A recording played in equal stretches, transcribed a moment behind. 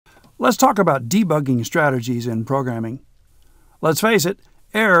Let's talk about debugging strategies in programming. Let's face it,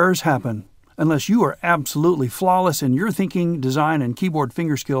 errors happen. Unless you are absolutely flawless in your thinking, design, and keyboard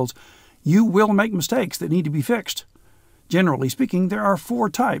finger skills, you will make mistakes that need to be fixed. Generally speaking, there are 4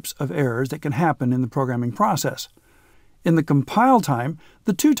 types of errors that can happen in the programming process. In the compile time,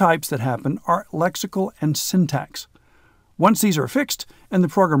 the 2 types that happen are lexical and syntax. Once these are fixed and the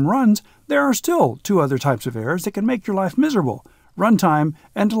program runs, there are still 2 other types of errors that can make your life miserable: runtime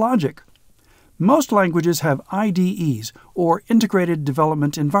and logic. Most languages have IDEs, or Integrated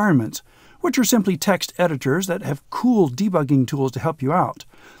Development Environments, which are simply text editors that have cool debugging tools to help you out.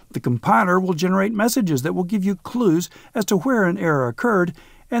 The compiler will generate messages that will give you clues as to where an error occurred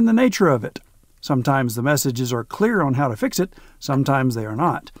and the nature of it. Sometimes the messages are clear on how to fix it, sometimes they are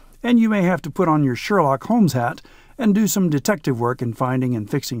not, and you may have to put on your Sherlock Holmes hat and do some detective work in finding and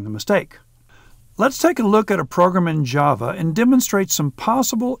fixing the mistake. Let's take a look at a program in Java and demonstrate some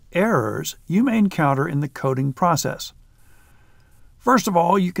possible errors you may encounter in the coding process. First of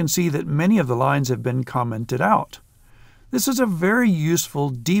all, you can see that many of the lines have been commented out. This is a very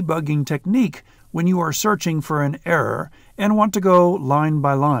useful debugging technique when you are searching for an error and want to go line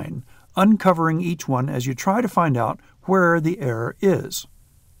by line, uncovering each one as you try to find out where the error is.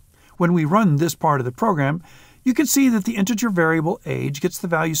 When we run this part of the program, you can see that the integer variable age gets the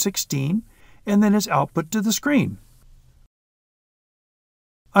value 16 and then is output to the screen.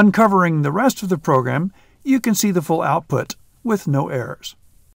 Uncovering the rest of the program, you can see the full output with no errors.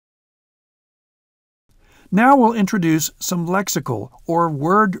 Now we'll introduce some lexical or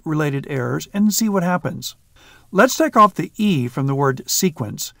word-related errors and see what happens. Let's take off the E from the word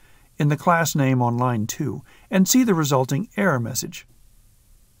sequence in the class name on line 2 and see the resulting error message.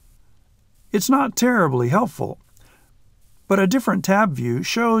 It's not terribly helpful, but a different tab view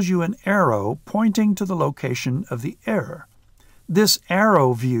shows you an arrow pointing to the location of the error. This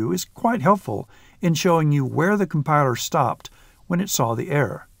arrow view is quite helpful in showing you where the compiler stopped when it saw the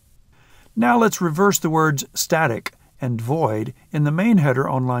error. Now let's reverse the words static and void in the main header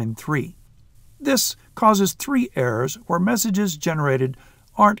on line 3. This causes 3 errors where messages generated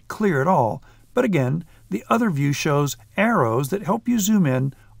aren't clear at all, but again, the other view shows arrows that help you zoom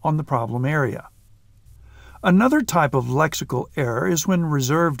in on the problem area. Another type of lexical error is when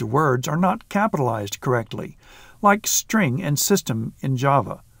reserved words are not capitalized correctly, like string and system in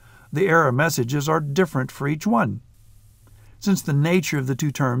Java. The error messages are different for each one, since the nature of the 2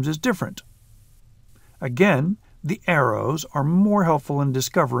 terms is different. Again, the arrows are more helpful in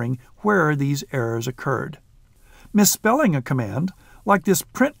discovering where these errors occurred. Misspelling a command, like this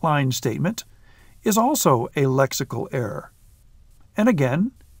print line statement, is also a lexical error. And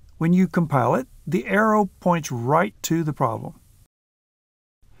again, when you compile it, the arrow points right to the problem.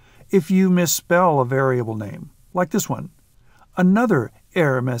 If you misspell a variable name, like this one, another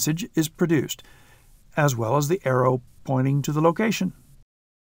error message is produced, as well as the arrow pointing to the location.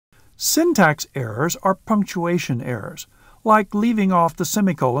 Syntax errors are punctuation errors, like leaving off the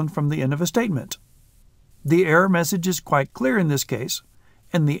semicolon from the end of a statement. The error message is quite clear in this case,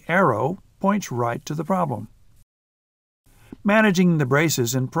 and the arrow points right to the problem. Managing the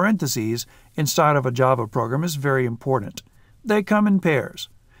braces and parentheses inside of a Java program is very important. They come in pairs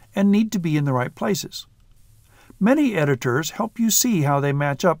and need to be in the right places. Many editors help you see how they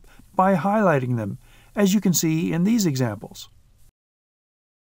match up by highlighting them, as you can see in these examples.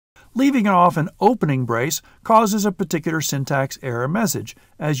 Leaving off an opening brace causes a particular syntax error message,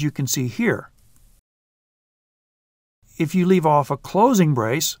 as you can see here. If you leave off a closing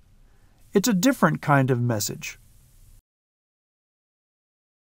brace, it's a different kind of message.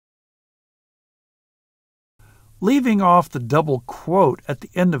 Leaving off the double quote at the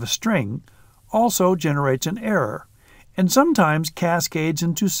end of a string also generates an error, and sometimes cascades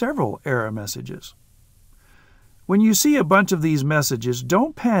into several error messages. When you see a bunch of these messages,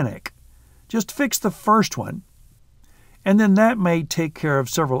 don't panic. Just fix the first one, and then that may take care of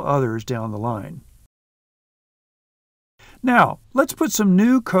several others down the line. Now, let's put some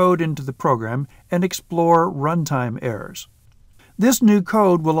new code into the program and explore runtime errors. This new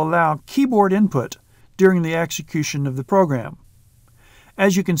code will allow keyboard input during the execution of the program.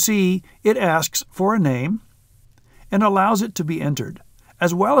 As you can see, it asks for a name and allows it to be entered,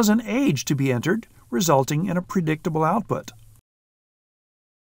 as well as an age to be entered, resulting in a predictable output.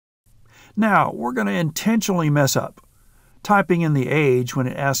 Now, we're going to intentionally mess up, typing in the age when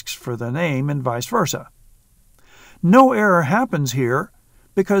it asks for the name and vice versa. No error happens here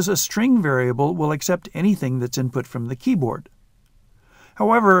because a string variable will accept anything that's input from the keyboard.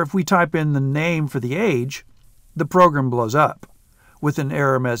 However, if we type in the name for the age, the program blows up with an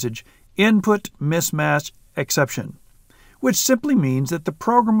error message, input mismatch exception, which simply means that the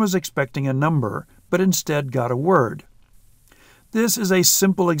program was expecting a number, but instead got a word. This is a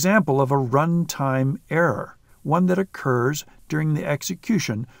simple example of a runtime error, one that occurs during the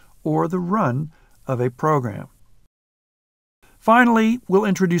execution or the run of a program. Finally, we'll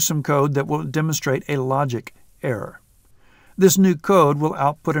introduce some code that will demonstrate a logic error. This new code will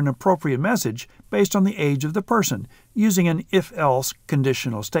output an appropriate message based on the age of the person, using an if-else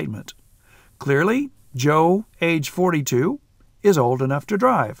conditional statement. Clearly, Joe, age 42, is old enough to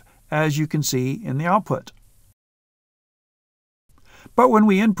drive, as you can see in the output. But when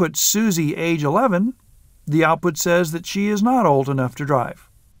we input Susie, age 11, the output says that she is not old enough to drive.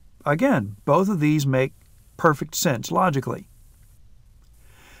 Again, both of these make perfect sense logically.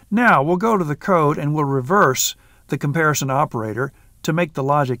 Now we'll go to the code and we'll reverse the comparison operator to make the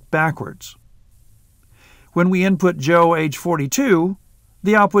logic backwards. When we input Joe, age 42,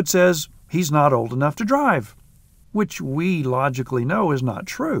 the output says he's not old enough to drive, which we logically know is not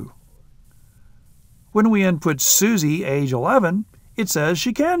true. When we input Susie, age 11, it says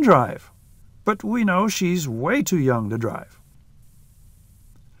she can drive, but we know she's way too young to drive.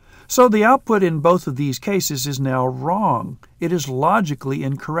 So the output in both of these cases is now wrong. It is logically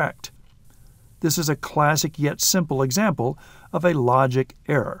incorrect. This is a classic yet simple example of a logic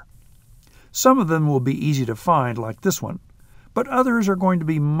error. Some of them will be easy to find, like this one, but others are going to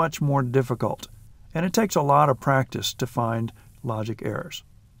be much more difficult, and it takes a lot of practice to find logic errors.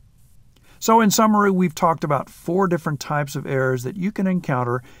 So in summary, we've talked about 4 different types of errors that you can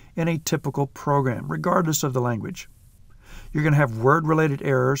encounter in a typical program, regardless of the language. You're going to have word-related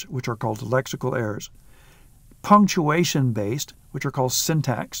errors, which are called lexical errors, punctuation-based, which are called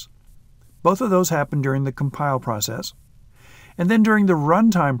syntax. Both of those happen during the compile process. And then during the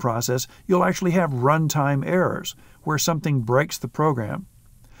runtime process, you'll actually have runtime errors, where something breaks the program.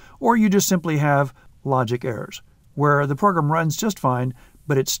 Or you just simply have logic errors, where the program runs just fine,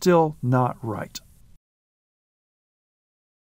 but it's still not right.